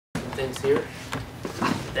things here.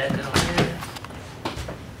 Put that down here.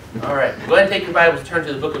 All right. Go ahead and take your Bibles and turn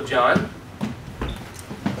to the book of John.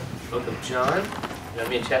 Book of John. We're going to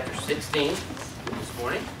be in chapter 16 this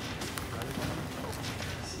morning.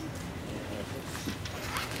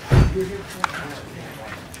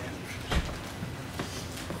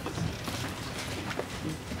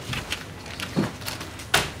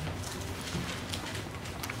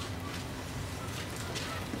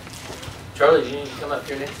 Charlie, do you need to come up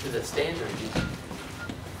here next to the stand, or you can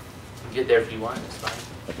get there if you want? It's fine.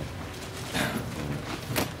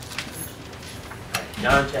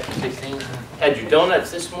 John chapter 16. Had your donuts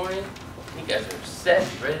this morning. You guys are set,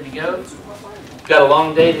 ready to go. Got a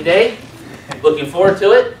long day today. Looking forward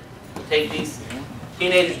to it. We'll take these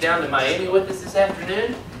teenagers down to Miami with us this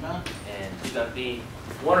afternoon, and it's going to be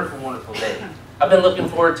a wonderful, wonderful day. I've been looking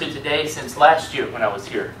forward to today since last year when I was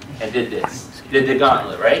here and did this. Did the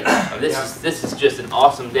gauntlet, right? This is just an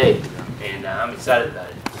awesome day, and I'm excited about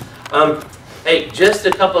it. Hey, just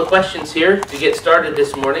a couple of questions here to get started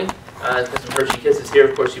this morning. Got some Hershey Kisses here.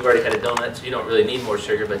 Of course, you've already had a donut, so you don't really need more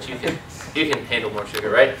sugar, but you can handle more sugar,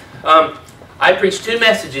 right? I preached 2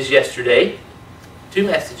 messages yesterday. 2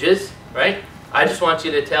 messages, right? I just want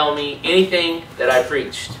you to tell me anything that I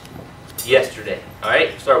preached yesterday. All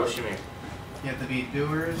right? Start with Shamir. You have to be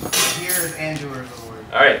hearers and doers of the word.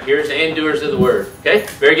 All right, hearers and doers of the word. Okay,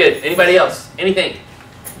 very good. Anybody else? Anything?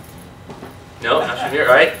 No, not Shamir.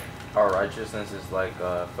 All right. Our righteousness is like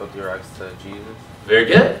filthy rags to Jesus. Very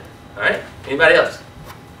good. All right. Anybody else?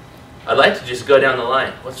 I'd like to just go down the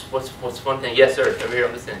line. What's one thing? Yes, sir. Over here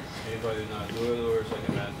on this end. Anybody not doing the word,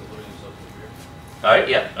 second man to learn himself to hear. All right.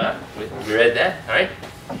 Yep. We read that. All right.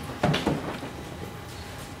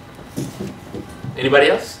 Anybody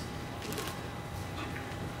else?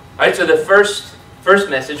 All right, so the first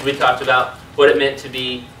message we talked about what it meant to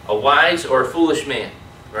be a wise or a foolish man,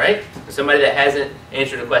 right? Somebody that hasn't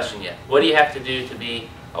answered a question yet. What do you have to do to be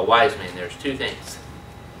a wise man? There's 2 things.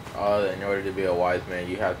 In order to be a wise man,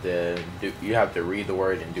 you have to read the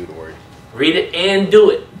word and do the word. Read it and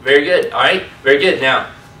do it. Very good. All right, very good.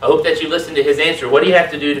 Now, I hope that you listened to his answer. What do you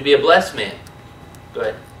have to do to be a blessed man? Go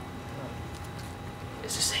ahead.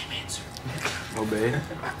 It's the same answer. Obey.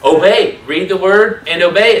 Obey. Read the word and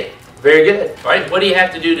obey it. Very good. All right. What do you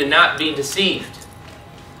have to do to not be deceived?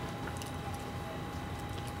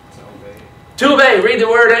 To obey. Read the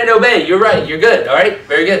word and obey. You're right. You're good. All right.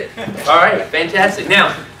 Very good. All right. Fantastic.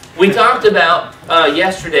 Now, we talked about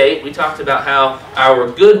yesterday. We talked about how our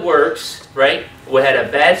good works, right, we had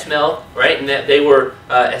a bad smell, right, and that they were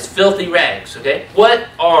as filthy rags. Okay. What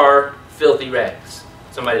are filthy rags?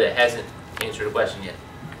 Somebody that hasn't answered a question yet.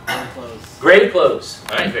 Grave clothes.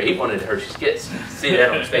 All right, great. He wanted to Hershey's Kiss. See that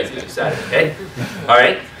on his face. He's excited. Okay. All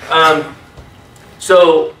right.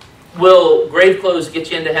 So, will grave clothes get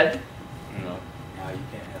you into heaven? No. No, you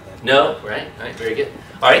can't have that. No. Right. All right. Very good.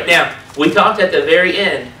 All right. Now, we talked at the very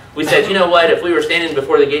end. We said, you know what? If we were standing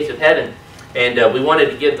before the gates of heaven, and we wanted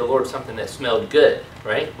to give the Lord something that smelled good,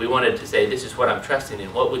 right? We wanted to say, this is what I'm trusting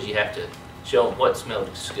in. What would you have to show him? What smelled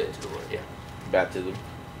good to the Lord? Yeah. Baptism.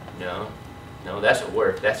 No. No, that's a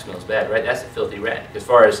word. That smells bad, right? That's a filthy rag. As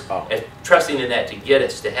far as trusting in that to get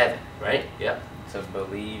us to heaven, right? Yeah. To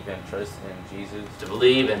believe and trust in Jesus. To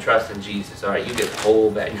believe and trust in Jesus. All right, you get the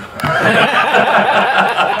whole bag.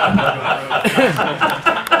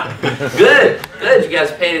 Good. Good. You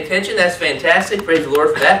guys are paying attention. That's fantastic. Praise the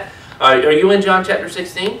Lord for that. All right, are you in John chapter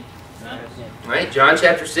 16? All right, John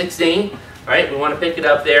chapter 16. All right, we want to pick it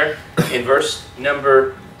up there in verse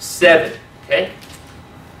number 7. Okay?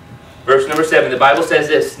 Verse number 7, the Bible says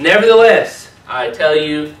this, nevertheless, I tell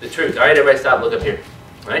you the truth. All right, everybody stop, look up here.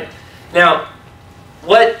 All right? Now,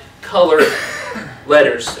 what color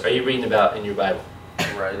letters are you reading about in your Bible?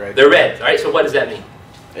 Right. They're red. All right, so what does that mean?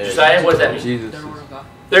 Josiah, what does that mean? Jesus.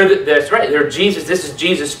 That's right. They're Jesus. This is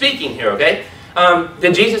Jesus speaking here, okay?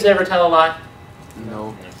 Did Jesus ever tell a lie?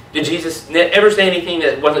 No. Did Jesus ever say anything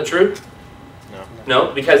that wasn't true? No.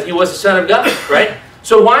 No, because he was the Son of God, right?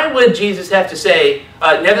 So why would Jesus have to say,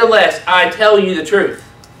 nevertheless, I tell you the truth?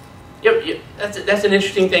 That's an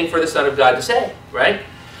interesting thing for the Son of God to say, right?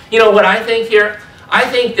 You know what I think here? I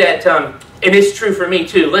think that, and it's true for me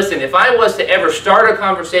too, listen, if I was to ever start a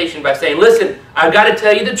conversation by saying, listen, I've got to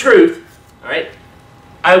tell you the truth, all right?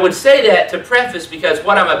 I would say that to preface because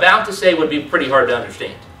what I'm about to say would be pretty hard to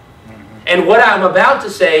understand. And what I'm about to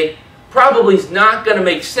say probably is not going to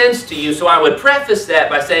make sense to you, so I would preface that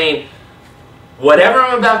by saying, whatever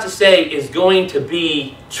I'm about to say is going to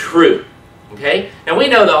be true. Okay? Now we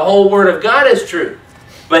know the whole Word of God is true.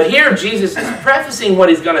 But here Jesus is prefacing what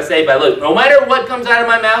he's going to say by, look, no matter what comes out of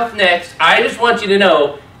my mouth next, I just want you to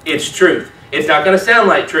know it's truth. It's not going to sound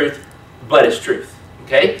like truth, but it's truth.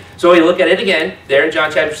 Okay? So we look at it again. There in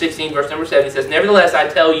John chapter 16, verse number 7, he says, nevertheless, I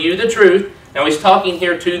tell you the truth. Now he's talking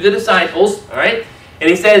here to the disciples. All right? And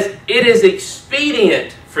he says, it is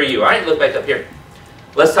expedient for you. All right? Look back up here.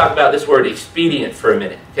 Let's talk about this word expedient for a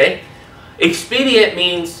minute. Okay? Expedient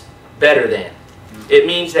means better than. It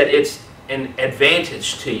means that it's an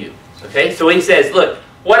advantage to you. Okay? So he says, look,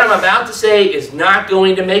 what I'm about to say is not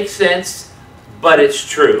going to make sense, but it's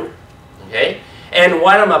true. Okay? And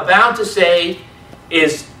what I'm about to say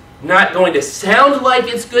is not going to sound like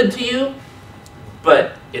it's good to you,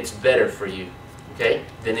 but it's better for you, okay,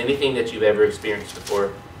 than anything that you've ever experienced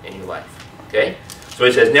before in your life. Okay? So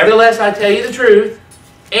he says, nevertheless, I tell you the truth,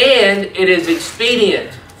 and it is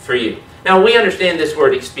expedient for you. Now, we understand this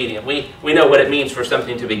word expedient. We know what it means for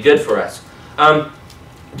something to be good for us.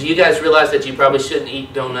 Do you guys realize that you probably shouldn't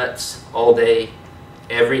eat donuts all day,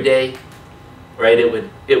 every day? Right? It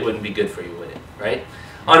wouldn't be good for you, would it? Right?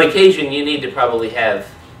 On occasion, you need to probably have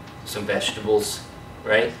some vegetables,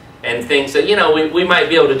 right? And things that, you know, we might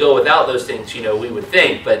be able to go without those things, you know, we would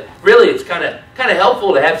think. But really, it's kind of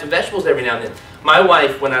helpful to have some vegetables every now and then. My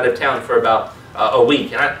wife went out of town for about a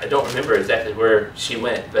week, and I don't remember exactly where she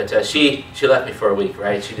went, but she left me for a week,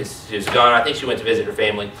 right? She was gone. I think she went to visit her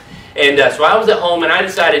family. And so I was at home, and I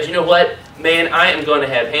decided, you know what? Man, I am going to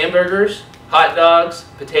have hamburgers, hot dogs,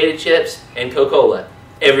 potato chips, and Coca-Cola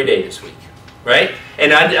every day this week, right?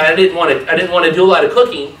 And I didn't want to do a lot of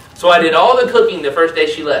cooking, so I did all the cooking the first day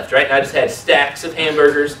she left, right? And I just had stacks of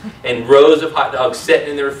hamburgers and rows of hot dogs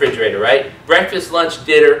sitting in the refrigerator, right? Breakfast, lunch,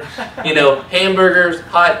 dinner, you know, hamburgers,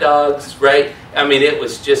 hot dogs, right? I mean, it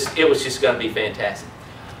was just going to be fantastic.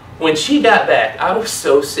 When she got back, I was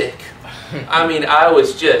so sick. I mean, I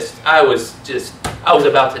was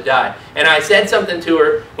about to die. And I said something to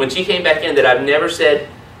her when she came back in that I've never said,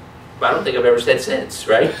 I don't think I've ever said since,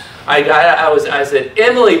 right? I said,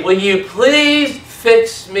 Emily, will you please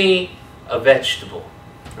fix me a vegetable,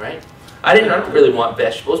 right? I don't really want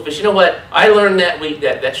vegetables, but you know what? I learned that week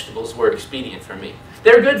that vegetables were expedient for me.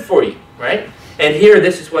 They're good for you, right? And here,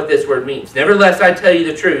 this is what this word means. Nevertheless, I tell you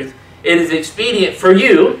the truth, it is expedient for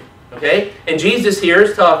you. Okay? And Jesus here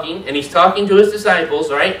is talking, and he's talking to his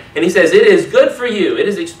disciples, right? And he says, it is good for you, it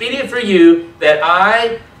is expedient for you that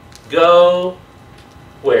I go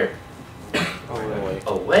where?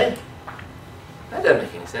 Away. That doesn't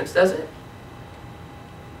make any sense, does it?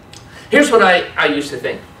 Here's what I used to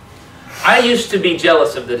think. I used to be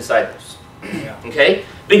jealous of the disciples. Okay?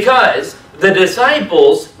 Because the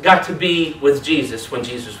disciples got to be with Jesus when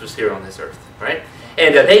Jesus was here on this earth, right?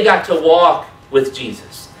 And they got to walk with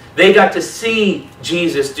Jesus. They got to see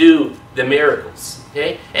Jesus do the miracles.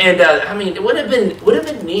 Okay? And I mean, it would have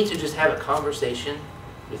been neat to just have a conversation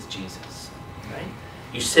with Jesus. Right?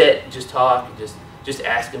 You sit, just talk, and just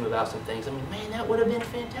ask him about some things. I mean, man, that would have been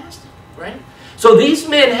fantastic, right? So these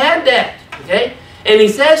men had that. Okay? And he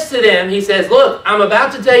says to them, he says, look, I'm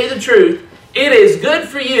about to tell you the truth. It is good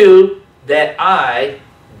for you that I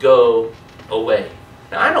go away.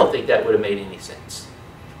 Now, I don't think that would have made any sense.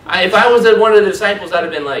 If I was one of the disciples, I'd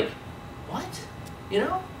have been like, what? You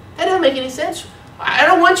know? That doesn't make any sense. I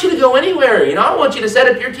don't want you to go anywhere. You know, I want you to set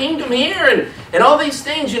up your kingdom here and all these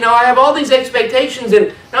things. You know, I have all these expectations.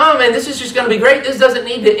 And, no, man, this is just going to be great. This doesn't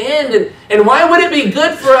need to end. And why would it be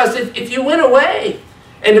good for us if you went away?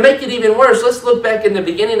 And to make it even worse, let's look back in the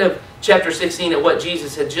beginning of chapter 16 at what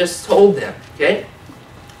Jesus had just told them. Okay?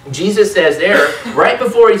 Jesus says there, right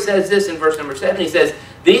before he says this in verse number 7, he says,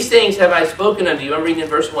 these things have I spoken unto you. I'm reading in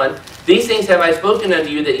verse 1. These things have I spoken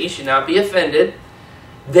unto you, that ye should not be offended.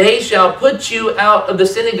 They shall put you out of the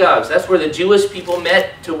synagogues. That's where the Jewish people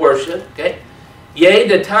met to worship. Okay? Yea,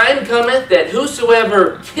 the time cometh that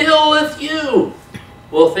whosoever killeth you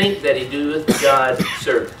will think that he doeth God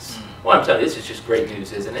service. Well, I'm telling you, this is just great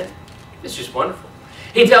news, isn't it? It's just wonderful.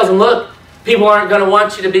 He tells them, look, people aren't going to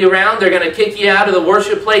want you to be around. They're going to kick you out of the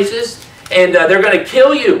worship places, and they're going to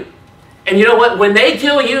kill you. And you know what? When they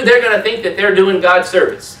kill you, they're going to think that they're doing God's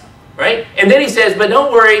service. Right? And then he says, but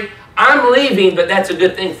don't worry, I'm leaving, but that's a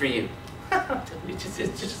good thing for you. It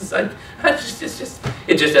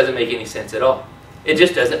just doesn't make any sense at all. It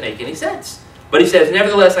just doesn't make any sense. But he says,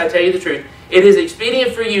 nevertheless, I tell you the truth. It is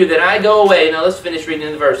expedient for you that I go away. Now let's finish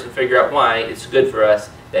reading the verse and figure out why it's good for us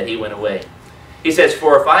that he went away. He says,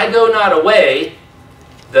 for if I go not away,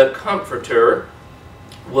 the Comforter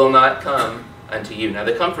will not come unto you. Now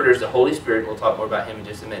the Comforter is the Holy Spirit. We'll talk more about him in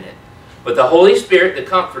just a minute. But the Holy Spirit, the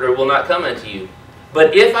Comforter, will not come unto you.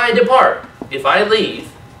 But if I depart, if I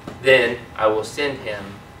leave, then I will send him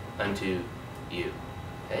unto you.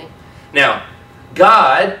 Okay? Now,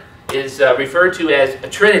 God is referred to as a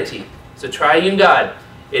Trinity. It's a triune God.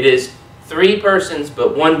 It is three persons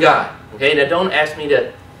but one God. Okay, now don't ask me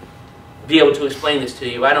to be able to explain this to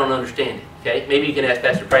you. I don't understand it. Okay, maybe you can ask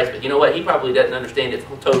Pastor Price, but you know what? He probably doesn't understand it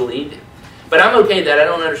totally either. But I'm okay that I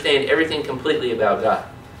don't understand everything completely about God.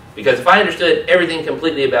 Because if I understood everything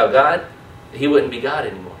completely about God, He wouldn't be God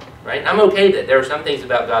anymore. Right? I'm okay that there are some things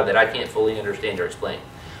about God that I can't fully understand or explain.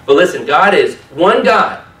 But listen, God is one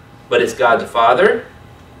God, but it's God the Father,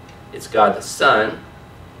 it's God the Son,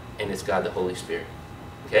 and it's God the Holy Spirit.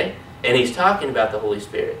 Okay? And He's talking about the Holy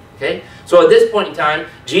Spirit. Okay? So at this point in time,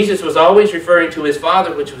 Jesus was always referring to His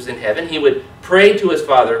Father, which was in heaven. He would pray to His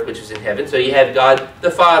Father, which was in heaven. So you had God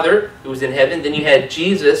the Father, who was in heaven. Then you had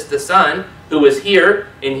Jesus, the Son, who was here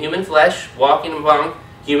in human flesh, walking among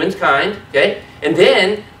humankind. Okay? And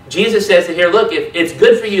then Jesus says here, look, if it's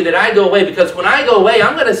good for you that I go away, because when I go away,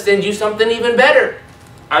 I'm going to send you something even better.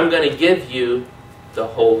 I'm going to give you the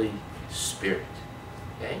Holy Spirit.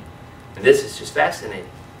 Okay? And this is just fascinating.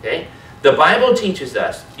 Okay? The Bible teaches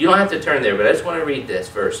us, you don't have to turn there, but I just want to read this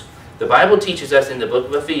verse. The Bible teaches us in the book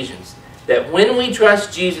of Ephesians that when we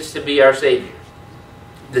trust Jesus to be our Savior,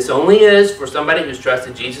 this only is for somebody who's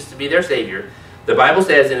trusted Jesus to be their Savior. The Bible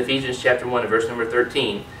says in Ephesians chapter 1 and verse number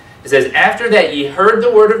 13, it says, after that ye heard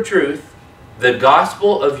the word of truth, the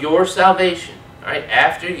gospel of your salvation. All right?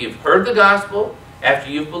 After you've heard the gospel,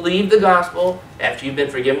 after you've believed the gospel, after you've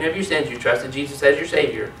been forgiven of your sins, you trusted Jesus as your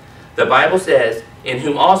Savior, the Bible says, in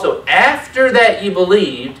whom also after that ye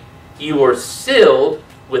believed, you were sealed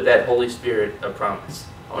with that Holy Spirit of promise.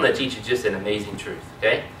 I want to teach you just an amazing truth.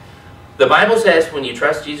 Okay? The Bible says when you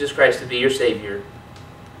trust Jesus Christ to be your Savior,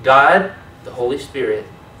 God, the Holy Spirit,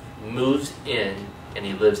 moves in and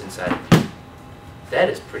He lives inside of you. That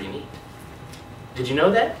is pretty neat. Did you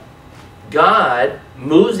know that? God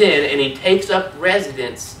moves in and He takes up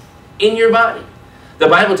residence in your body. The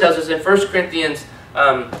Bible tells us in 1 Corinthians,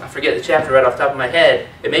 I forget the chapter right off the top of my head,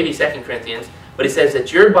 it may be 2 Corinthians, but it says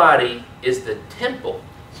that your body is the temple,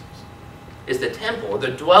 or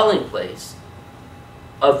the dwelling place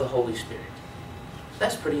of the Holy Spirit.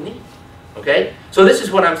 That's pretty neat. Okay? So this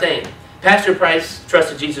is what I'm saying. Pastor Price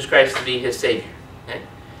trusted Jesus Christ to be his Savior. Okay?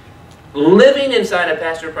 Living inside of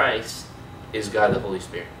Pastor Price is God the Holy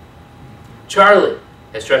Spirit. Charlie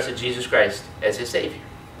has trusted Jesus Christ as his Savior.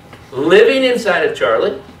 Living inside of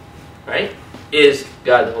Charlie, right, is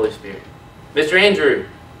God the Holy Spirit. Mr. Andrew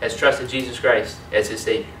has trusted Jesus Christ as his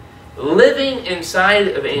Savior. Living inside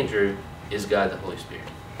of Andrew is God the Holy Spirit.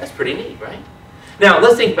 That's pretty neat, right? Now,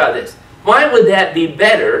 let's think about this. Why would that be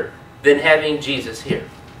better than having Jesus here?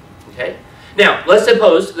 Okay? Now, let's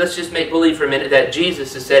suppose, let's just make believe for a minute that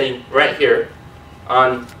Jesus is sitting right here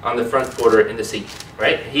on the front quarter in the seat,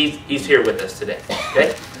 right? He's here with us today,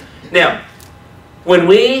 okay? Now, when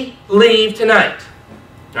we leave tonight,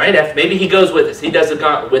 right, after, maybe he goes with us. He does the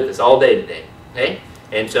gauntlet with us all day today, okay?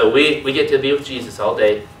 And so we get to be with Jesus all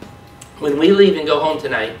day. When we leave and go home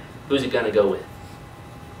tonight, who's he going to go with?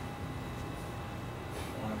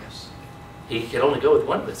 One of us. He could only go with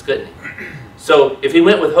one of us, couldn't he? So if he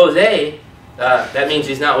went with Jose, that means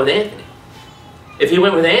he's not with Anthony. If he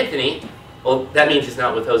went with Anthony, well, that means he's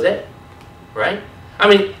not with Jose, right? I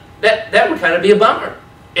mean, that would kind of be a bummer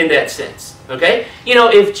in that sense, okay? You know,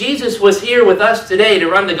 if Jesus was here with us today to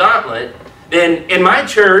run the gauntlet, then in my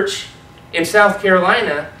church in South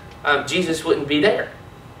Carolina, Jesus wouldn't be there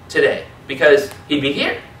today because he'd be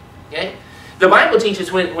here, okay? The Bible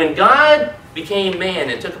teaches when God became man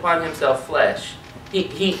and took upon himself flesh,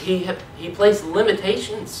 he placed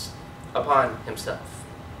limitations upon himself.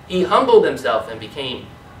 He humbled himself and became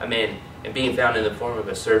a man, and being found in the form of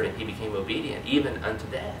a servant, he became obedient, even unto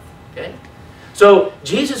death. Okay? So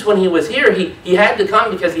Jesus, when he was here, he had to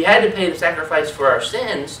come because he had to pay the sacrifice for our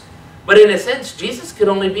sins. But in a sense, Jesus could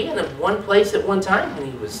only be in one place at one time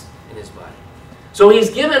when he was in his body. So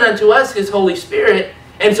he's given unto us his Holy Spirit.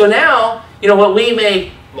 And so now, you know what, we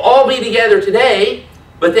may all be together today,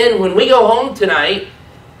 but then when we go home tonight,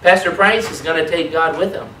 Pastor Price is going to take God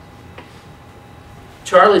with him.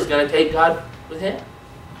 Charlie's going to take God with him.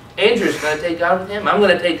 Andrew's going to take God with him. I'm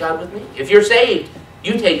going to take God with me. If you're saved,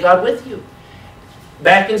 you take God with you.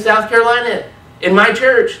 Back in South Carolina, in my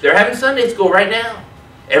church, they're having Sunday school right now.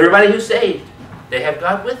 Everybody who's saved, they have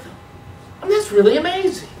God with them. I mean, that's really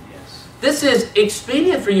amazing. Yes. This is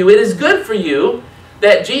expedient for you. It is good for you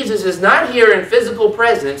that Jesus is not here in physical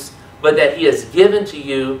presence, but that he has given to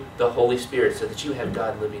you the Holy Spirit so that you have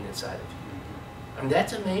God living inside of you. I mean,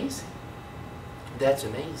 that's amazing. That's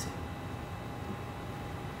amazing.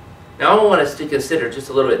 Now, I want us to consider just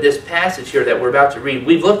a little bit this passage here that we're about to read.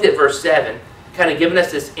 We've looked at verse 7, kind of given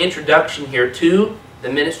us this introduction here to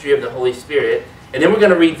the ministry of the Holy Spirit. And then we're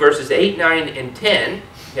going to read verses 8, 9, and 10.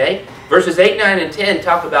 Okay? Verses 8, 9, and 10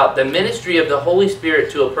 talk about the ministry of the Holy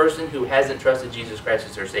Spirit to a person who hasn't trusted Jesus Christ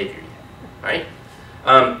as their Savior yet. Right?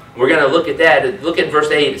 We're going to look at that. Look at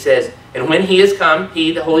verse 8. It says, and when He is come,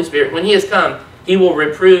 He, the Holy Spirit, when He is come, He will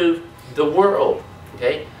reprove the world.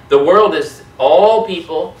 Okay? The world is all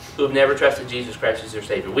people who have never trusted Jesus Christ as their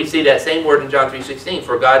Savior. We see that same word in John 3:16.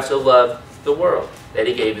 For God so loved the world that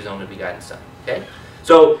He gave His only begotten Son. Okay?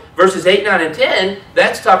 So, verses 8, 9, and 10,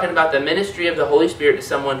 that's talking about the ministry of the Holy Spirit to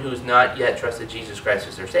someone who's not yet trusted Jesus Christ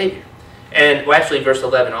as their Savior. And, well, actually, verse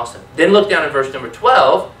 11 also. Then look down at verse number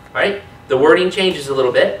 12, right? The wording changes a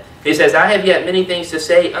little bit. He says, I have yet many things to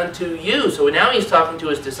say unto you. So now He's talking to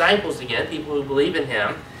His disciples again, people who believe in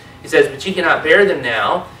Him. He says, but you cannot bear them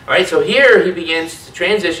now. All right, so here He begins to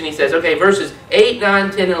transition. He says, okay, verses 8, 9,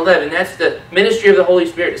 10, and 11, that's the ministry of the Holy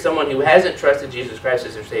Spirit to someone who hasn't trusted Jesus Christ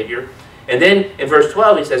as their Savior. And then in verse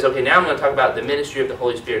 12, he says, okay, now I'm going to talk about the ministry of the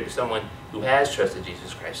Holy Spirit to someone who has trusted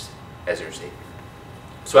Jesus Christ as their Savior.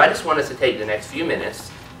 So I just want us to take the next few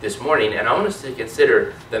minutes this morning, and I want us to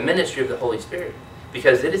consider the ministry of the Holy Spirit,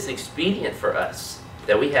 because it is expedient for us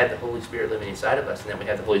that we have the Holy Spirit living inside of us and that we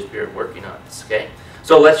have the Holy Spirit working on us, okay?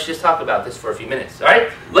 So let's just talk about this for a few minutes, all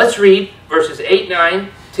right? Let's read verses 8, 9,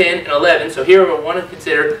 10, and 11. So here we want to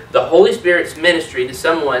consider the Holy Spirit's ministry to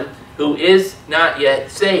someone who is not yet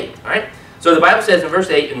saved. All right? So the Bible says in verse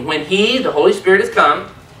 8, and when He, the Holy Spirit, has come,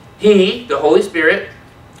 He, the Holy Spirit,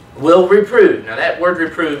 will reprove. Now that word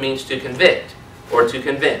reprove means to convict or to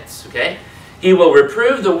convince. Okay? He will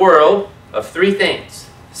reprove the world of three things: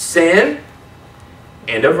 sin,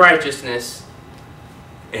 and of righteousness,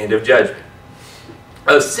 and of judgment.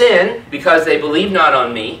 Of sin, because they believe not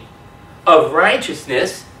on me. Of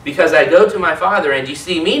righteousness, because I go to my Father, and ye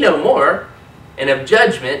see me no more. And of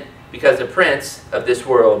judgment, because the prince of this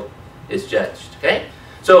world is judged. Okay?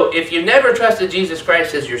 So if you've never trusted Jesus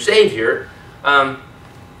Christ as your Savior,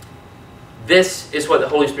 this is what the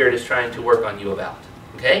Holy Spirit is trying to work on you about.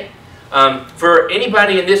 Okay? For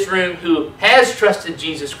anybody in this room who has trusted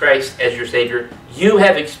Jesus Christ as your Savior, you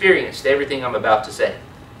have experienced everything I'm about to say.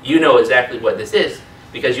 You know exactly what this is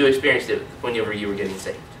because you experienced it whenever you were getting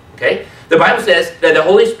saved. Okay? The Bible says that the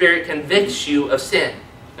Holy Spirit convicts you of sin.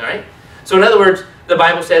 All right? So in other words, the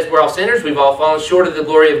Bible says we're all sinners. We've all fallen short of the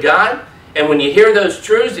glory of God. And when you hear those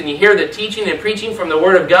truths and you hear the teaching and preaching from the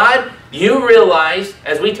Word of God, you realize,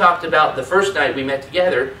 as we talked about the first night we met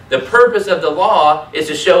together, the purpose of the law is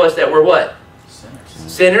to show us that we're what?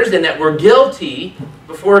 Sinners, and that we're guilty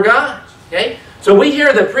before God. Okay? So we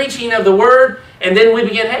hear the preaching of the Word, and then we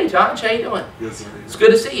begin, hey, Josh, how you doing? Yes, sir. It's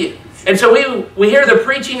good to see you. And so we hear the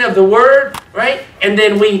preaching of the Word, right? And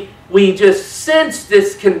then we just sense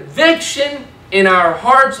this conviction in our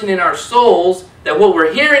hearts and in our souls that what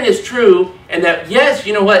we're hearing is true, and that, yes,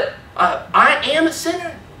 you know what? I am a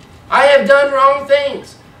sinner. I have done wrong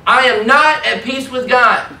things. I am not at peace with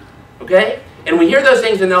God. Okay? And we hear those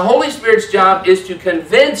things, and the Holy Spirit's job is to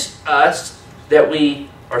convince us that we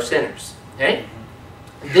are sinners. Okay?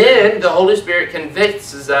 Then the Holy Spirit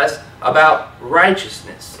convinces us about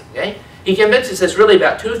righteousness. Okay? He convinces us really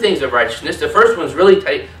about two things of righteousness. The first one's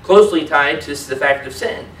really closely tied to the fact of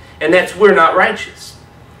sin, and that's we're not righteous.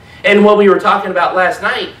 And what we were talking about last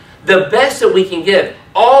night, the best that we can give,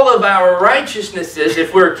 all of our righteousnesses,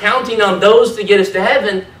 if we're counting on those to get us to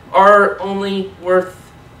heaven, are only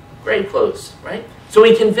worth grave clothes, right? So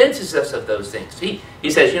He convinces us of those things.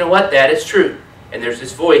 He says, you know what, that is true. And there's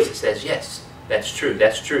this voice that says, yes, that's true,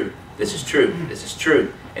 that's true, this is true, this is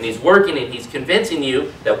true. And He's working and He's convincing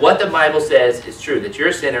you that what the Bible says is true, that you're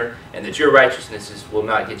a sinner and that your righteousnesses will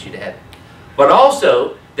not get you to heaven. But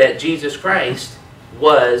also that Jesus Christ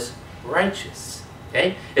was righteous.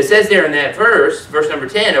 Okay? It says there in that verse number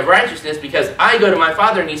 10, of righteousness, because I go to my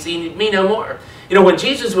Father and He sees me no more. You know, when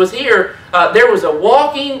Jesus was here, there was a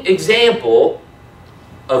walking example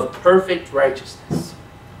of perfect righteousness.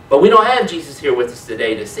 But we don't have Jesus here with us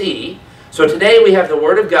today to see. So today we have the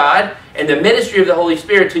Word of God and the ministry of the Holy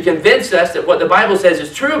Spirit to convince us that what the Bible says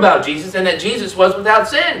is true about Jesus, and that Jesus was without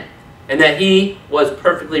sin, and that He was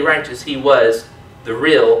perfectly righteous. He was the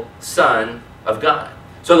real Son of God.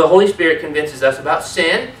 So the Holy Spirit convinces us about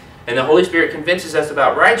sin, and the Holy Spirit convinces us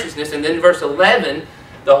about righteousness, and then in verse 11,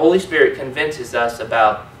 the Holy Spirit convinces us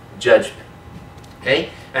about judgment.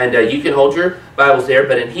 Okay? And you can hold your Bibles there,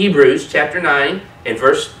 but in Hebrews chapter 9, in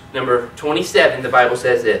verse number 27, the Bible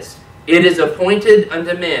says this: it is appointed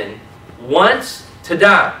unto men once to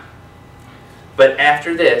die, but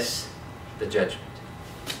after this, the judgment.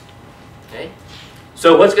 Okay?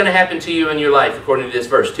 So what's going to happen to you in your life according to this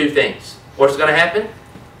verse? Two things. What's going to happen?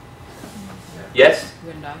 Yes?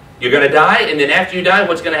 You're going to die. You're going to die, and then after you die,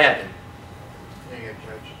 what's going to happen? They get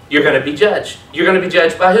judged. You're going to be judged. You're going to be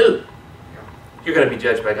judged by who? You're going to be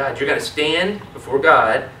judged by God. You're going to stand before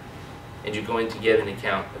God, and you're going to give an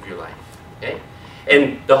account of your life. Okay?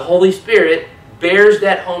 And the Holy Spirit bears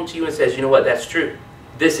that home to you and says, you know what, that's true.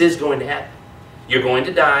 This is going to happen. You're going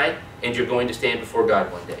to die, and you're going to stand before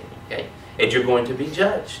God one day. Okay? And you're going to be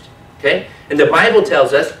judged. Okay? And the Bible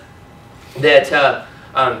tells us that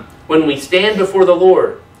when we stand before the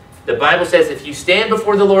Lord, the Bible says if you stand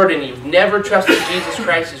before the Lord and you've never trusted Jesus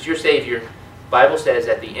Christ as your Savior, the Bible says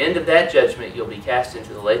at the end of that judgment, you'll be cast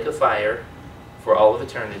into the lake of fire for all of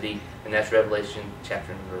eternity. And that's Revelation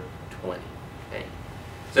chapter number 20. Okay?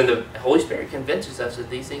 So the Holy Spirit convinces us that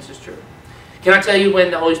these things are true. Can I tell you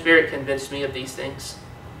when the Holy Spirit convinced me of these things?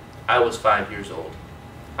 I was 5 years old.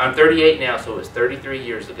 I'm 38 now, so it was 33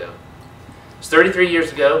 years ago. It was 33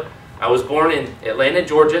 years ago. I was born in Atlanta,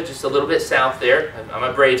 Georgia, just a little bit south there. I'm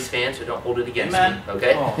a Braves fan, so don't hold it against me,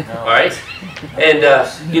 okay? Oh, no. All right?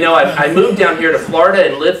 And, you know, I moved down here to Florida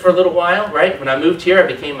and lived for a little while, right? When I moved here, I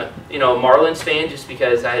became a Marlins fan just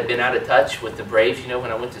because I had been out of touch with the Braves, you know,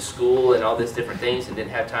 when I went to school and all these different things and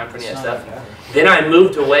didn't have time for any of that stuff. Then I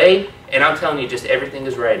moved away, and I'm telling you, just everything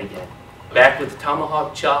is right again. Back with the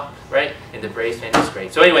tomahawk chop, right? And the Braves fan is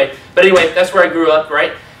great. So anyway, that's where I grew up,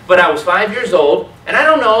 right? But I was 5 years old, and I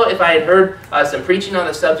don't know if I had heard some preaching on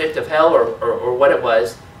the subject of hell or what it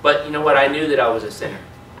was, but you know what? I knew that I was a sinner.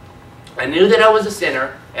 I knew that I was a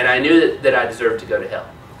sinner, and I knew that I deserved to go to hell.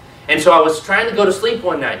 And so I was trying to go to sleep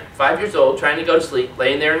one night, 5 years old, trying to go to sleep,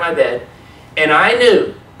 laying there in my bed, and I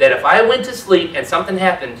knew that if I went to sleep and something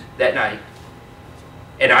happened that night,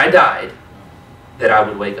 and I died, that I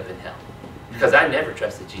would wake up in hell. Because I never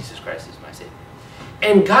trusted Jesus Christ as my Savior.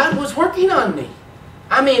 And God was working on me.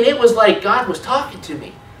 I mean, it was like God was talking to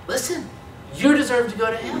me. Listen, you deserve to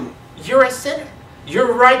go to hell. You're a sinner.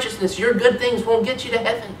 Your righteousness, your good things won't get you to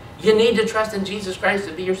heaven. You need to trust in Jesus Christ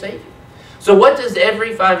to be your Savior. So what does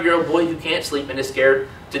every 5-year-old boy who can't sleep and is scared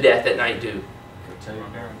to death at night do? Tell your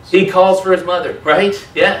parents. He calls for his mother, right?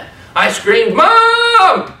 Yeah. I screamed,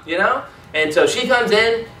 Mom! You know? And so she comes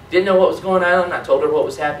in, didn't know what was going on. I told her what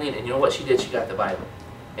was happening, and you know what she did? She got the Bible.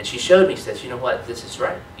 And she showed me, says, you know what? This is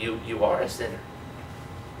right. You are a sinner.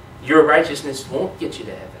 Your righteousness won't get you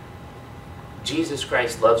to heaven. Jesus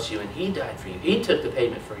Christ loves you, and He died for you. He took the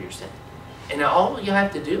payment for your sin. And all you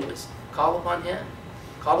have to do is call upon Him.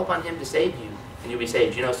 Call upon Him to save you, and you'll be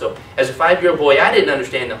saved. You know, so as a 5-year-old boy, I didn't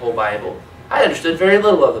understand the whole Bible. I understood very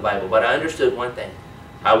little of the Bible, but I understood one thing.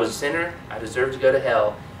 I was a sinner. I deserved to go to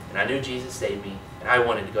hell, and I knew Jesus saved me, and I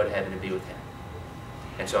wanted to go to heaven and be with Him.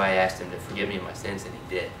 And so I asked Him to forgive me of my sins, and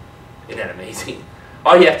He did. Isn't that amazing?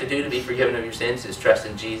 All you have to do to be forgiven of your sins is trust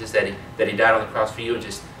in Jesus, that He died on the cross for you, and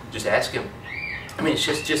just ask Him. I mean, it's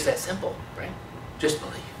just that simple, right? Just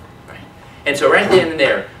believe, right? And so right then and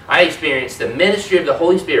there, I experienced the ministry of the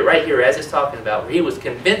Holy Spirit right here as it's talking about, where He was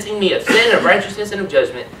convincing me of sin, of righteousness, and of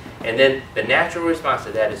judgment. And then the natural response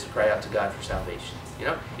to that is to cry out to God for salvation. You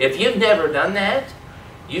know, if you've never done that,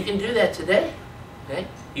 you can do that today. Okay?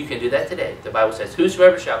 You can do that today. The Bible says,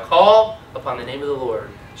 whosoever shall call upon the name of the Lord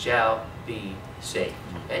shall be saved.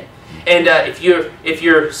 Okay? And if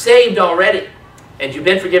you're saved already and you've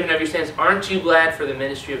been forgiven of your sins, aren't you glad for the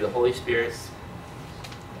ministry of the Holy Spirit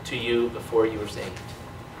to you before you were saved?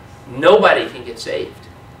 Nobody can get saved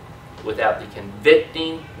without the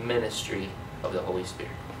convicting ministry of the Holy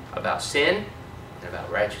Spirit about sin and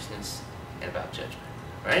about righteousness and about judgment.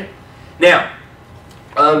 Right? Now,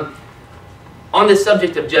 on this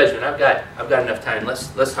subject of judgment, I've got enough time.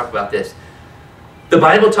 Let's talk about this. The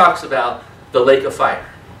Bible talks about the lake of fire.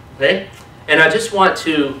 Okay? And I just want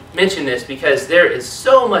to mention this because there is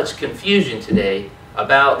so much confusion today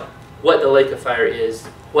about what the lake of fire is,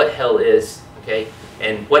 what hell is, okay,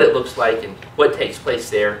 and what it looks like and what takes place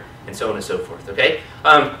there, and so on and so forth. Okay?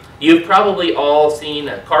 You've probably all seen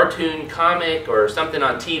a cartoon, comic, or something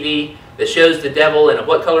on TV that shows the devil in a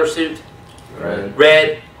what color suit? Red.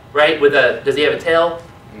 Red, right? Does he have a tail?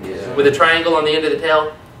 Yeah. With a triangle on the end of the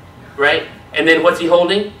tail, right? And then what's he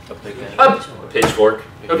holding? A pitchfork.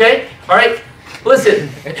 Okay? All right? Listen.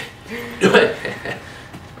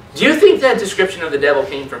 Do you think that description of the devil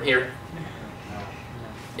came from here?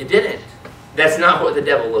 It didn't. That's not what the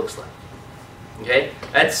devil looks like. Okay?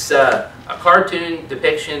 That's a cartoon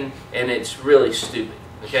depiction, and it's really stupid.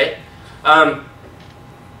 Okay? A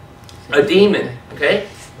demon. Okay?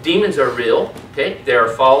 Demons are real. Okay? They are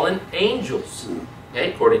fallen angels.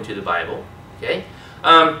 Okay? According to the Bible. Okay?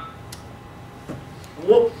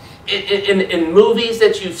 In movies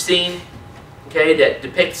that you've seen, okay, that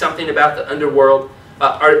depict something about the underworld,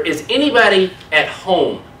 is anybody at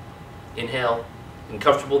home in hell and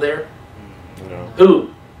comfortable there? No.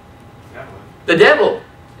 Who? The devil.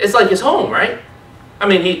 It's like his home, right? I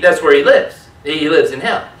mean, that's where he lives. He lives in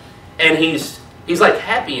hell. And he's like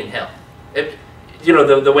happy in hell. You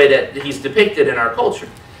know, the way that he's depicted in our culture.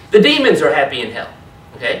 The demons are happy in hell.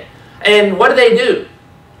 Okay? And what do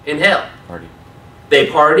in hell? Party. They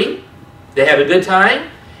party. They have a good time.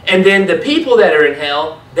 And then the people that are in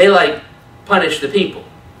hell, they like punish the people.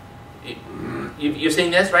 You've seen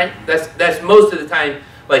this, right? That's most of the time.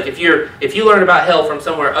 Like if you learn about hell from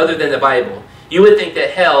somewhere other than the Bible, you would think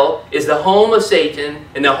that hell is the home of Satan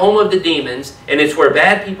and the home of the demons, and it's where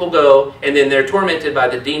bad people go, and then they're tormented by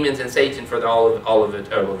the demons and Satan for all of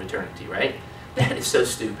eternity, right? That is so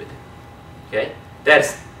stupid. Okay,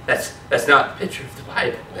 that's not the picture of the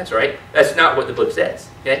Bible. That's right. That's not what the book says.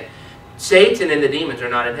 Okay, Satan and the demons are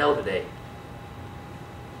not in hell today.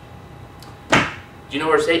 Do you know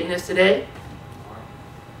where Satan is today?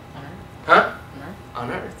 Huh? On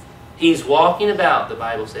earth. He's walking about, the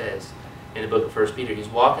Bible says in the book of 1 Peter, he's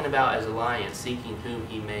walking about as a lion, seeking whom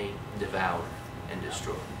he may devour and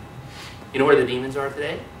destroy. You know where the demons are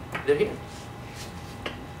today? They're here.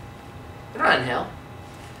 They're not in hell.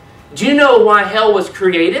 Do you know why hell was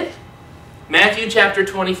created? Matthew chapter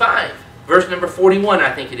 25, verse number 41,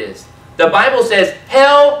 I think it is. The Bible says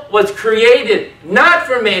hell was created not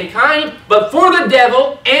for mankind, but for the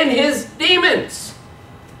devil and his demons.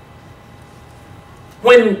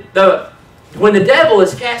 When the devil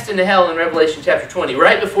is cast into hell in Revelation chapter 20,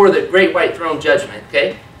 right before the great white throne judgment,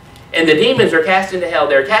 okay? And the demons are cast into hell.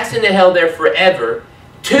 They're cast into hell there forever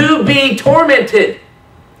to be tormented.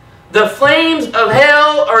 The flames of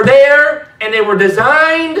hell are there, and they were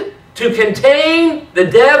designed to contain the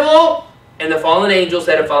devil and the fallen angels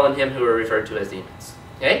that have followed him, who are referred to as demons.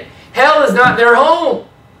 Okay? Hell is not their home.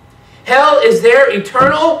 Hell is their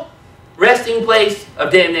eternal resting place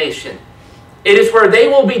of damnation. It is where they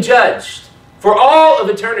will be judged for all of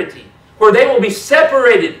eternity, where they will be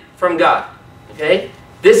separated from God. Okay?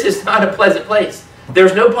 This is not a pleasant place.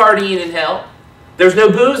 There's no partying in hell. There's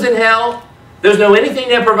no booze in hell. There's no anything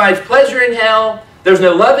that provides pleasure in hell. There's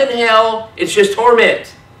no love in hell. It's just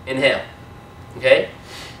torment in hell. Okay?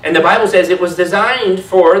 And the Bible says it was designed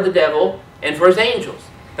for the devil and for his angels.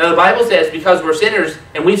 Now the Bible says because we're sinners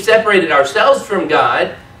and we've separated ourselves from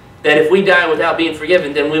God, that if we die without being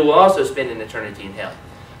forgiven, then we will also spend an eternity in hell.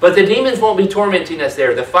 But the demons won't be tormenting us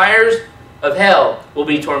there. The fires of hell will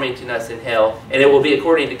be tormenting us in hell, and it will be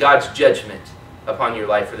according to God's judgment upon your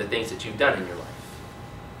life for the things that you've done in your life.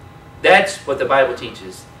 That's what the Bible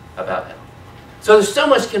teaches about hell. So there's so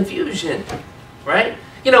much confusion, right?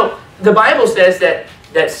 You know, the Bible says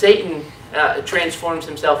that Satan transforms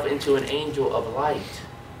himself into an angel of light.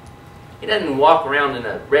 He doesn't walk around in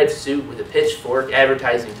a red suit with a pitchfork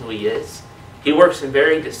advertising who he is. He works in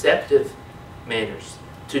very deceptive manners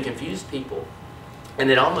to confuse people.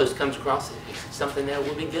 And it almost comes across as something that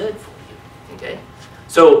will be good for you. Okay?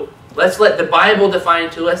 So let's let the Bible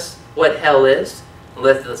define to us what hell is.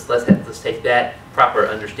 Let's take that proper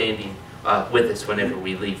understanding with us whenever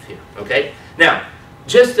we leave here. Okay? Now,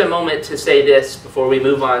 just a moment to say this before we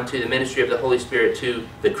move on to the ministry of the Holy Spirit to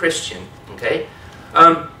the Christian. Okay?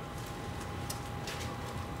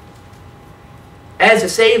 As a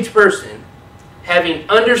saved person, having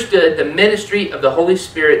understood the ministry of the Holy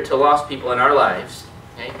Spirit to lost people in our lives,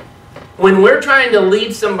 okay, when we're trying to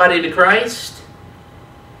lead somebody to Christ,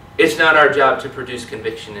 it's not our job to produce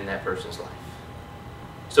conviction in that person's life.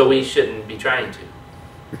 So we shouldn't be trying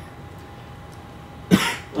to.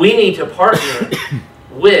 We need to partner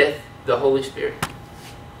with the Holy Spirit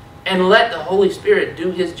and let the Holy Spirit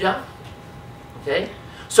do his job. Okay?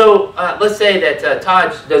 So let's say that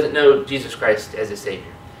Taj doesn't know Jesus Christ as his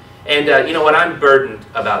Savior. And you know what? I'm burdened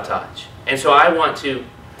about Taj. And so I want to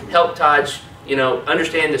help Taj, you know,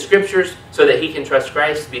 understand the Scriptures so that he can trust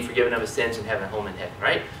Christ, be forgiven of his sins, and have a home in heaven,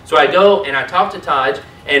 right? So I go and I talk to Taj,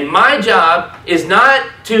 and my job is not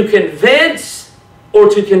to convince or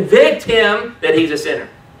to convict him that he's a sinner.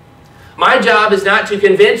 My job is not to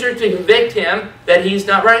convince or to convict him that he's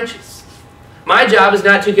not righteous. My job is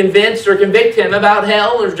not to convince or convict him about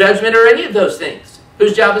hell or judgment or any of those things.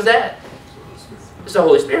 Whose job is that? It's the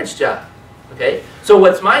Holy Spirit's job. Okay? So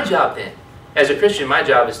what's my job then? As a Christian, my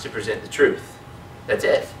job is to present the truth. That's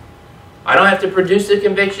it. I don't have to produce the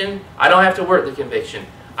conviction. I don't have to work the conviction.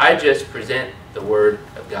 I just present the Word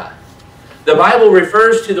of God. The Bible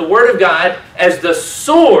refers to the Word of God as the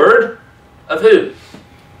sword of who?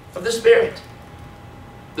 Of the Spirit.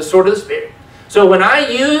 The sword of the Spirit. So when I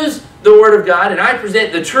use the Word of God and I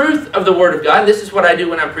present the truth of the Word of God, this is what I do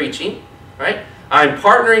when I'm preaching, right? I'm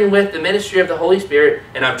partnering with the ministry of the Holy Spirit,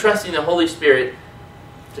 and I'm trusting the Holy Spirit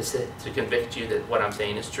to convict you that what I'm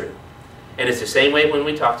saying is true. And it's the same way when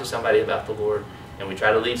we talk to somebody about the Lord and we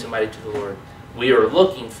try to lead somebody to the Lord. We are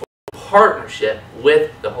looking for partnership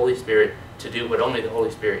with the Holy Spirit to do what only the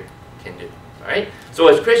Holy Spirit can do. All right? So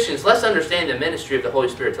as Christians, let's understand the ministry of the Holy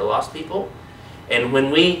Spirit to lost people. And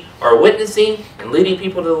when we are witnessing and leading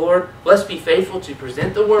people to the Lord, let's be faithful to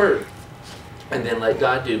present the Word and then let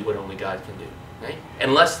God do what only God can do. Right?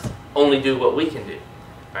 And let's only do what we can do.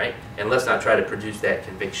 Right? And let's not try to produce that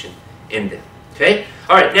conviction in them. Okay?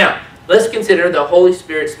 All right, now, let's consider the Holy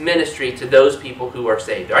Spirit's ministry to those people who are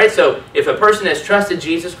saved. All right, so if a person has trusted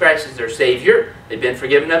Jesus Christ as their Savior, they've been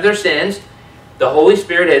forgiven of their sins, the Holy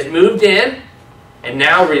Spirit has moved in and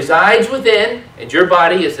now resides within, and your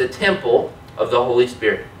body is the temple of the Holy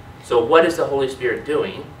Spirit. So what is the Holy Spirit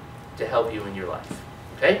doing to help you in your life?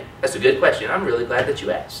 Okay, that's a good question. I'm really glad that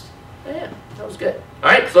you asked. Yeah, that was good. All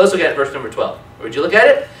right, so let's look at verse number 12. Would you look at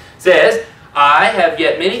it? It says, I have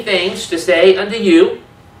yet many things to say unto you,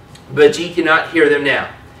 but ye cannot hear them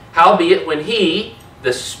now. Howbeit, when He,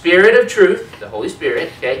 the Spirit of truth, the Holy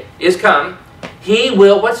Spirit, okay, is come, He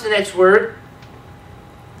will, what's the next word?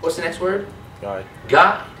 What's the next word? Guide.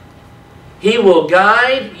 Guide. He will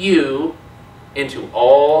guide you into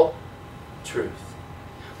all truth.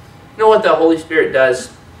 You know what the Holy Spirit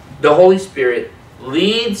does? The Holy Spirit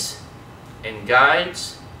leads and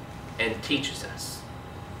guides and teaches us.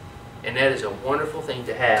 And that is a wonderful thing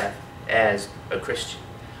to have as a Christian.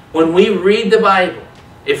 When we read the Bible,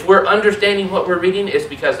 if we're understanding what we're reading, it's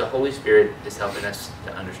because the Holy Spirit is helping us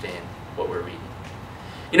to understand what we're reading.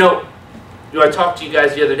 You know, I talked to you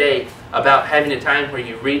guys the other day about having a time where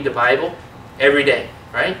you read the Bible every day,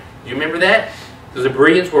 right? Do you remember that? Because the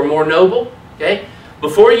Bereans were more noble, okay?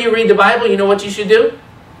 Before you read the Bible, you know what you should do?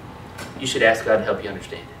 You should ask God to help you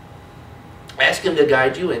understand it. Ask Him to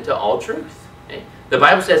guide you into all truth. Okay? The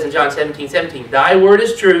Bible says in John 17:17, Thy word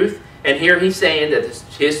is truth. And here He's saying that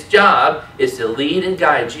His job is to lead and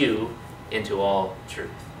guide you into all truth.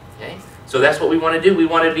 Okay? So that's what we want to do. We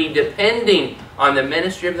want to be depending on the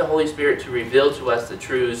ministry of the Holy Spirit to reveal to us the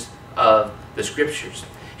truths of the Scriptures.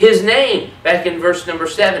 His name, back in verse number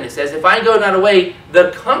 7, it says, If I go not away,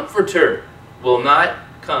 the Comforter will not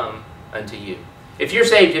come unto you. If you're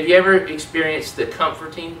saved, have you ever experienced the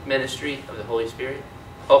comforting ministry of the Holy Spirit?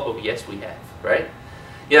 Oh, yes, we have, right?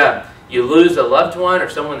 Yeah, you lose a loved one or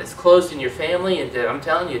someone that's close in your family, and I'm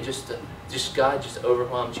telling you, just God just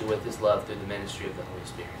overwhelms you with His love through the ministry of the Holy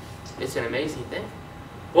Spirit. It's an amazing thing.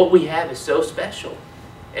 What we have is so special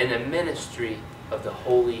in the ministry of the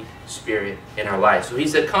Holy Spirit in our lives. So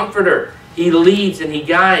He's a comforter. He leads and He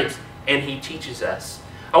guides and He teaches us.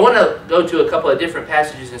 I want to go to a couple of different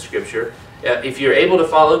passages in Scripture. If you're able to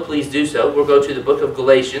follow, please do so. We'll go to the book of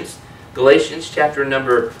Galatians. Galatians chapter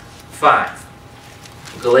number 5.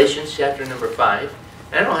 Galatians chapter number 5.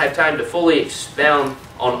 And I don't have time to fully expound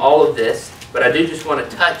on all of this, but I do just want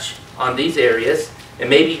to touch on these areas and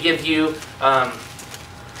maybe give you a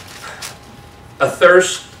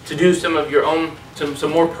thirst to do some of your own, some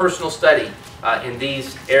more personal study in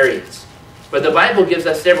these areas. But the Bible gives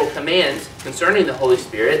us several commands concerning the Holy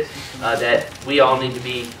Spirit that we all need to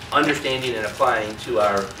be understanding and applying to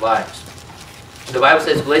our lives. The Bible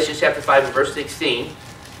says, Galatians chapter 5 and verse 16,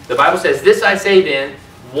 the Bible says, This I say then,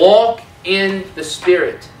 walk in the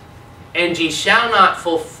Spirit, and ye shall not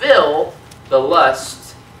fulfill the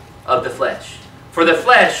lusts of the flesh. For the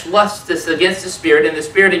flesh lusteth against the Spirit, and the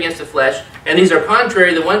Spirit against the flesh, and these are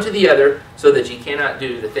contrary the one to the other, so that ye cannot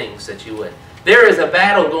do the things that you would. There is a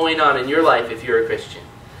battle going on in your life if you're a Christian.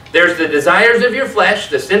 There's the desires of your flesh,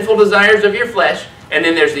 the sinful desires of your flesh, and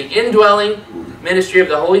then there's the indwelling ministry of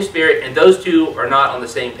the Holy Spirit, and those two are not on the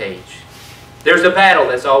same page. There's a battle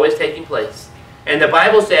that's always taking place. And the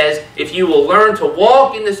Bible says, if you will learn to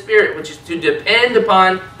walk in the Spirit, which is to depend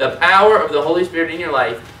upon the power of the Holy Spirit in your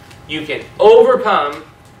life, you can overcome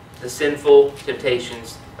the sinful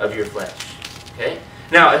temptations of your flesh. Okay?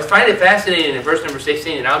 Now, I find it fascinating in verse number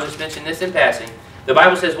 16, and I'll just mention this in passing. The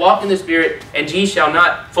Bible says, walk in the Spirit, and ye shall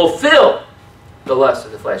not fulfill the lust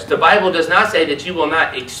of the flesh. The Bible does not say that you will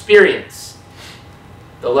not experience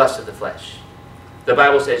the lust of the flesh. The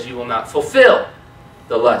Bible says you will not fulfill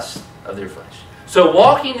the lust of their flesh. So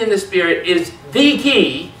walking in the Spirit is the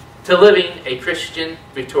key to living a Christian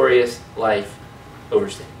victorious life over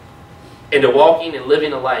sin. And to walking and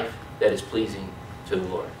living a life that is pleasing to the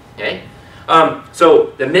Lord. Okay?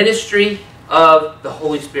 So the ministry of the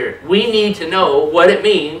Holy Spirit. We need to know what it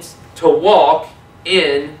means to walk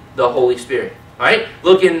in the Holy Spirit. Alright?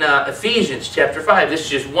 Look in Ephesians chapter 5. This is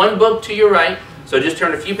just one book to your right. So just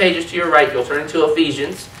turn a few pages to your right. You'll turn to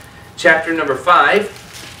Ephesians chapter number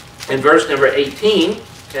 5 and verse number 18.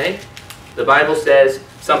 Okay? The Bible says,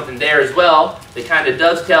 something there as well that kind of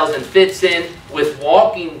dovetails and fits in with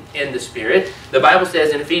walking in the Spirit. The Bible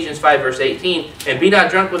says in Ephesians 5 verse 18, and be not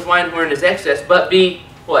drunk with wine wherein is excess, but be,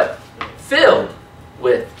 what? Filled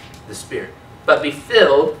with the Spirit. But be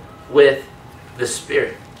filled with the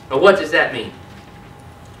Spirit. Now what does that mean?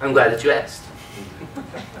 I'm glad that you asked.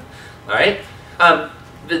 Alright?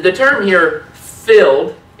 The term here,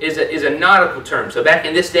 filled, is a nautical term. So back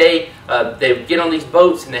in this day, they would get on these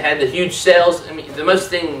boats and they had the huge sails. I mean, the most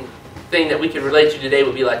thing that we could relate to today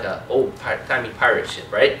would be like an old-timey pirate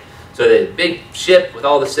ship, right? So the big ship with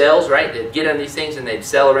all the sails, right? They'd get on these things and they'd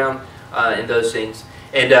sail around in those things.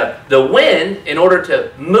 And the wind, in order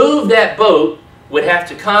to move that boat, would have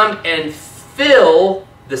to come and fill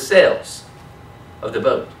the sails of the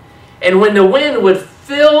boat. And when the wind would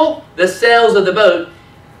fill the sails of the boat,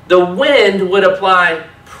 the wind would apply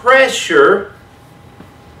pressure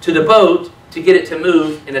to the boat to get it to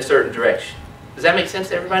move in a certain direction. Does that make sense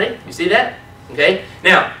to everybody? You see that? Okay?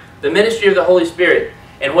 Now, the ministry of the Holy Spirit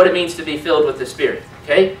and what it means to be filled with the Spirit.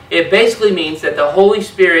 Okay? It basically means that the Holy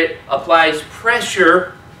Spirit applies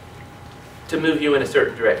pressure to move you in a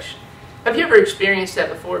certain direction. Have you ever experienced that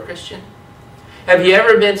before, Christian? Have you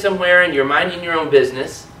ever been somewhere and you're minding your own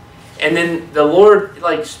business and then the Lord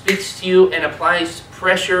speaks to you and applies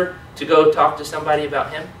pressure to go talk to somebody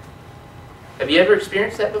about Him? Have you ever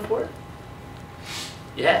experienced that before?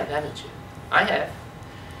 You have, haven't you? I have.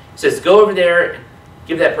 It says, go over there and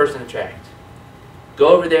give that person a tract. Go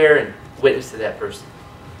over there and witness to that person.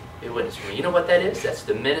 Be a witness for me. You know what that is? That's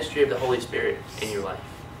the ministry of the Holy Spirit in your life.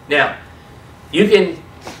 Now, you can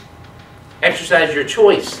exercise your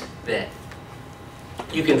choice then.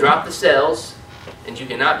 You can drop the cells and you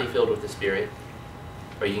cannot be filled with the Spirit.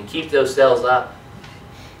 Or you can keep those cells up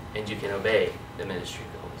and you can obey the ministry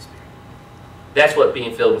of the Holy Spirit. That's what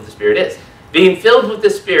being filled with the Spirit is. Being filled with the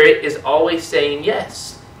Spirit is always saying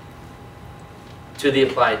yes to the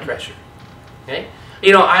applied pressure. Okay?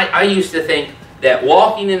 You know, I used to think that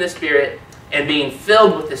walking in the Spirit and being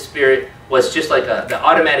filled with the Spirit was just like the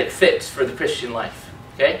automatic fix for the Christian life.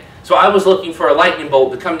 Okay? So I was looking for a lightning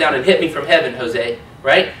bolt to come down and hit me from heaven, Jose.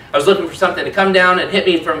 Right? I was looking for something to come down and hit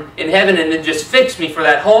me from in heaven and then just fix me for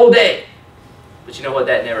that whole day. But you know what?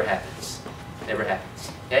 That never happens. Never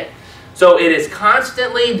happens. Okay? So it is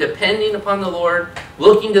constantly depending upon the Lord,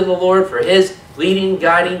 looking to the Lord for His leading,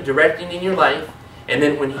 guiding, directing in your life. And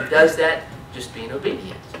then when He does that, just being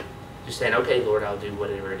obedient. Just saying, okay, Lord, I'll do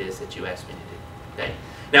whatever it is that you ask me to do. Okay?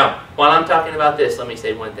 Now, while I'm talking about this, let me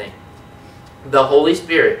say one thing. The Holy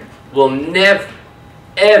Spirit will never,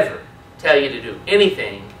 ever tell you to do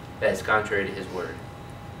anything that is contrary to His Word.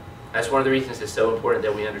 That's one of the reasons it's so important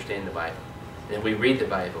that we understand the Bible. And that we read the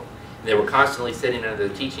Bible. And that we're constantly sitting under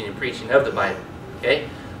the teaching and preaching of the Bible. Okay?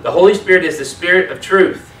 The Holy Spirit is the Spirit of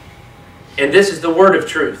truth. And this is the Word of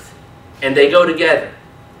truth. And they go together.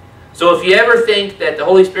 So if you ever think that the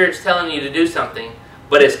Holy Spirit's telling you to do something,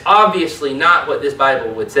 but it's obviously not what this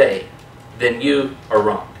Bible would say, then you are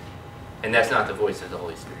wrong. And that's not the voice of the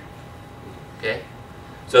Holy Spirit. Okay?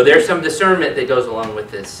 So there's some discernment that goes along with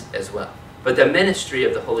this as well. But the ministry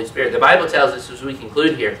of the Holy Spirit, the Bible tells us as we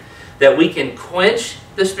conclude here, that we can quench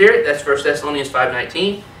the Spirit, that's 1 Thessalonians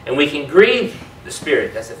 5:19, and we can grieve the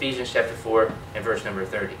Spirit, that's Ephesians chapter 4 and verse number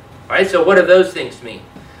 30. Alright, so what do those things mean?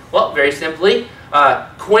 Well, very simply,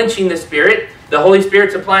 quenching the Spirit, the Holy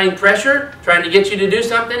Spirit's applying pressure, trying to get you to do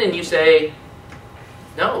something, and you say,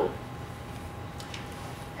 no.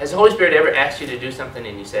 Has the Holy Spirit ever asked you to do something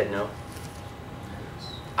and you said no?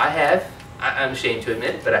 I have. I'm ashamed to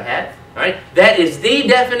admit it, but I have. All right? That is the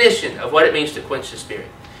definition of what it means to quench the Spirit.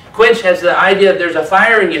 Quench has the idea of there's a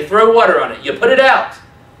fire and you throw water on it. You put it out.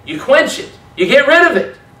 You quench it. You get rid of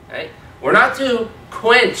it. Right? We're not to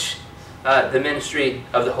quench the ministry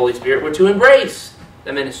of the Holy Spirit. We're to embrace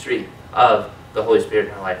the ministry of the Holy Spirit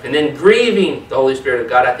in our life. And then grieving the Holy Spirit of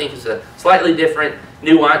God, I think, is a slightly different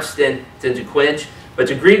nuance than to quench. But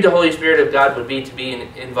to grieve the Holy Spirit of God would be to be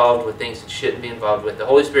involved with things that you shouldn't be involved with. The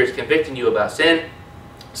Holy Spirit is convicting you about sin,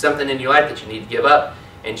 something in your life that you need to give up,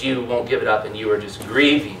 and you won't give it up, and you are just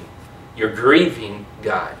grieving. You're grieving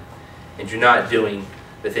God, and you're not doing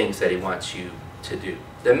the things that He wants you to do.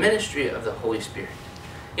 The ministry of the Holy Spirit.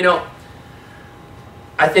 You know,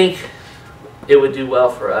 I think it would do well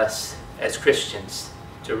for us as Christians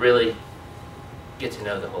to really get to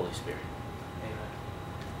know the Holy Spirit.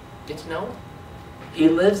 Get to know Him. He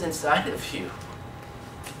lives inside of you.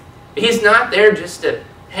 He's not there just to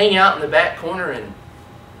hang out in the back corner and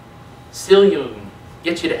seal you and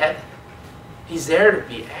get you to heaven. He's there to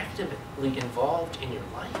be actively involved in your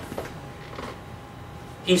life.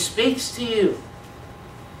 He speaks to you.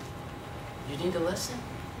 You need to listen.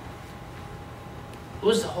 Who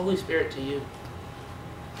is the Holy Spirit to you?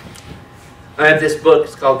 I have this book.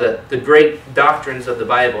 It's called the Great Doctrines of the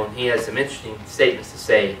Bible, and he has some interesting statements to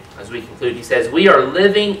say as we conclude. He says, we are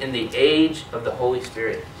living in the age of the Holy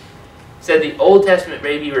Spirit. He said the Old Testament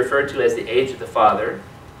may be referred to as the age of the Father.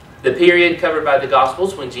 The period covered by the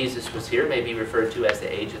Gospels when Jesus was here may be referred to as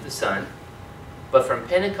the age of the Son. But from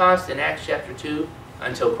Pentecost in Acts chapter 2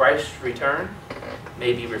 until Christ's return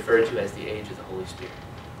may be referred to as the age of the Holy Spirit.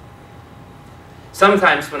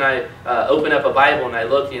 Sometimes when I open up a Bible and I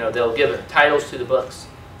look, they'll give titles to the books.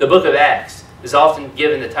 The book of Acts is often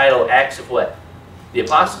given the title Acts of what? The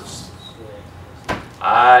Apostles.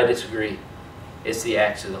 I disagree. It's the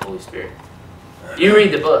Acts of the Holy Spirit. You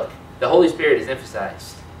read the book. The Holy Spirit is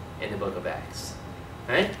emphasized in the book of Acts.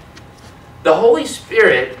 Right? The Holy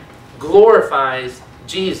Spirit glorifies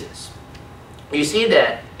Jesus. You see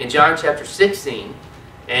that in John chapter 16.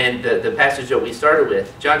 And the passage that we started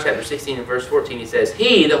with, John chapter 16 and verse 14, he says,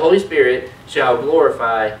 He, the Holy Spirit, shall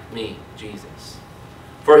glorify me, Jesus.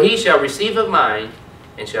 For he shall receive of mine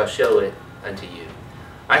and shall show it unto you.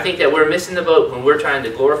 I think that we're missing the boat when we're trying to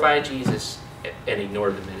glorify Jesus and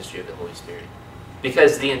ignore the ministry of the Holy Spirit.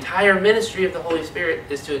 Because the entire ministry of the Holy Spirit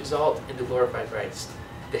is to exalt and to glorify Christ.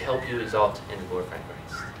 To help you exalt and to glorify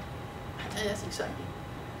Christ. I tell you, that's exciting.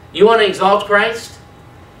 You want to exalt Christ?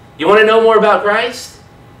 You want to know more about Christ?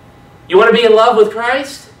 You want to be in love with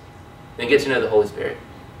Christ? Then get to know the Holy Spirit.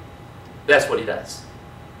 That's what he does.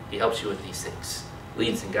 He helps you with these things.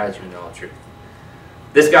 Leads and guides you into all truth.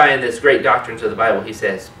 This guy in this Great Doctrines of the Bible, he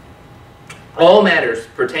says, all matters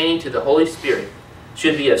pertaining to the Holy Spirit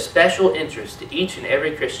should be of special interest to each and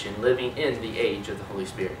every Christian living in the age of the Holy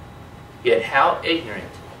Spirit. Yet how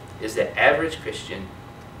ignorant is the average Christian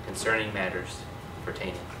concerning matters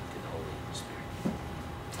pertaining to the Holy Spirit.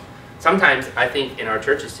 Sometimes I think in our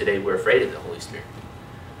churches today we're afraid of the Holy Spirit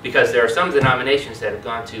because there are some denominations that have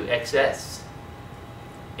gone to excess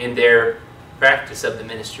in their practice of the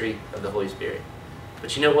ministry of the Holy Spirit.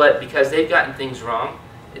 But you know what? Because they've gotten things wrong,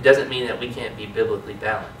 it doesn't mean that we can't be biblically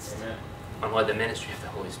balanced Amen. on what the ministry of the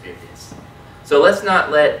Holy Spirit is. So let's not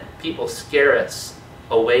let people scare us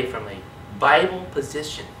away from a Bible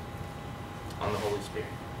position on the Holy Spirit.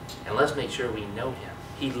 And let's make sure we know Him.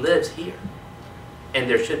 He lives here. And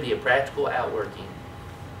there should be a practical outworking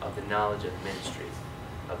of the knowledge of the ministry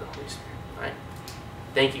of the Holy Spirit. All right?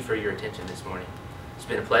 Thank you for your attention this morning. It's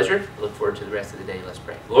been a pleasure. I look forward to the rest of the day. Let's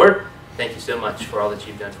pray. Lord, thank you so much for all that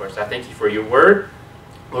you've done for us. I thank you for your word,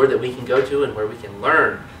 Lord, that we can go to and where we can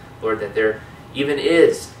learn, Lord, that there even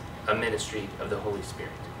is a ministry of the Holy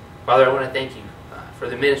Spirit. Father, I want to thank you for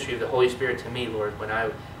the ministry of the Holy Spirit to me, Lord, when I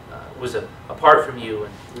was apart from you,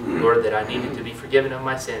 and Lord, that I needed to be forgiven of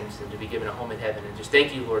my sins and to be given a home in heaven. And just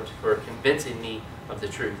thank you, Lord, for convincing me of the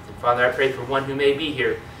truth. And Father, I pray for one who may be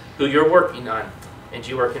here, who you're working on, and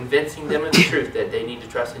you are convincing them of the truth that they need to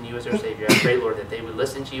trust in you as their Savior. I pray, Lord, that they would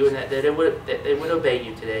listen to you and that they would obey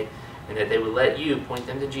you today, and that they would let you point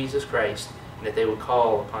them to Jesus Christ, and that they would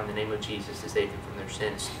call upon the name of Jesus to save them from their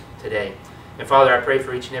sins today. And Father, I pray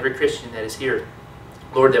for each and every Christian that is here,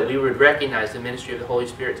 Lord, that we would recognize the ministry of the Holy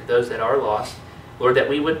Spirit to those that are lost. Lord, that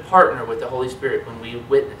we would partner with the Holy Spirit when we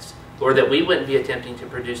witness. Lord, that we wouldn't be attempting to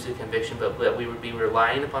produce the conviction, but that we would be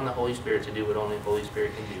relying upon the Holy Spirit to do what only the Holy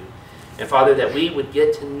Spirit can do. And Father, that we would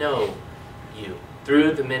get to know you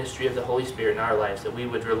through the ministry of the Holy Spirit in our lives, that we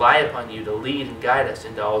would rely upon you to lead and guide us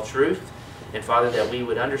into all truth. And Father, that we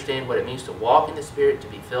would understand what it means to walk in the Spirit, to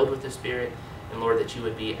be filled with the Spirit. And Lord, that you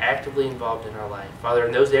would be actively involved in our life. Father,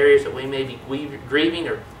 in those areas that we may be grieving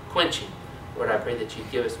or quenching, Lord, I pray that you'd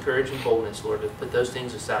give us courage and boldness, Lord, to put those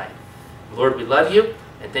things aside. Lord, we love you,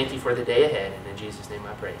 and thank you for the day ahead. And in Jesus' name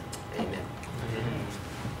I pray. Amen.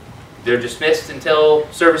 They're dismissed until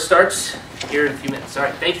service starts here in a few minutes. All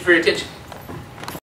right, thank you for your attention.